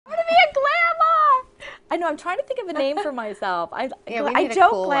I know, I'm trying to think of a name for myself. I need a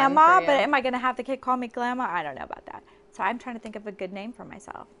joke cool one Glamma, for but you. am I going to have the kid call me Glamma? I don't know about that. So I'm trying to think of a good name for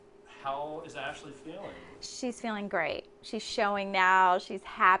myself. How is Ashlee feeling? She's feeling great. She's showing now. She's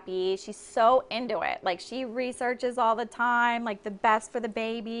happy. She's so into it. Like, she researches all the time, like the best for the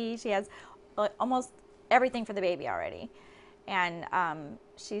baby. She has almost everything for the baby already. And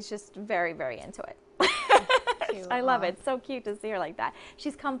she's just very, very into it. I love it. It's so cute to see her like that.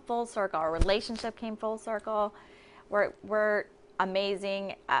 She's come full circle. Our relationship came full circle. We're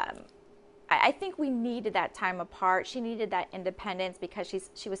amazing. I think we needed that time apart. She needed that independence because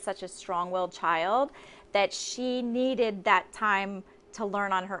she was such a strong-willed child that she needed that time to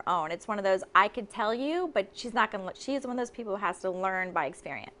learn on her own. It's one of those, I could tell you, but she's not going to. She's one of those people who has to learn by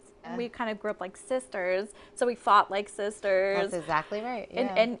experience. Yeah. We kind of grew up like sisters, so we fought like sisters. That's exactly right.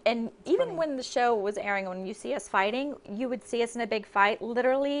 Yeah. And even funny. When the show was airing, when you see us fighting, you would see us in a big fight,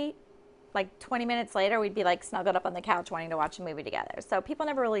 literally like 20 minutes later, we'd be like snuggled up on the couch wanting to watch a movie together. So people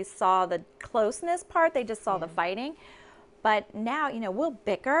never really saw the closeness part. They just saw the fighting. But now, you know, we'll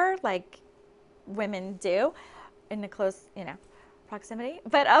bicker like women do in the close, you know, proximity.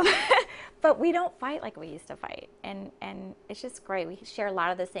 But we don't fight like we used to fight. And it's just great. We share a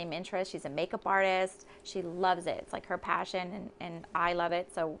lot of the same interests. She's a makeup artist. She loves it. It's like her passion, and I love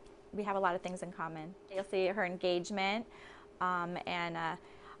it. So we have a lot of things in common. You'll see her engagement,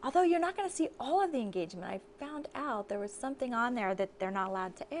 although you're not going to see all of the engagement, I found out there was something on there that they're not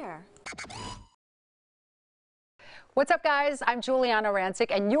allowed to air. What's up, guys? I'm Giuliana Rancic,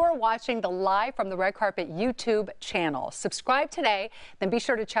 and you're watching the Live from the Red Carpet YouTube channel. Subscribe today, then be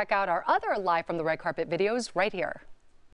sure to check out our other Live from the Red Carpet videos right here.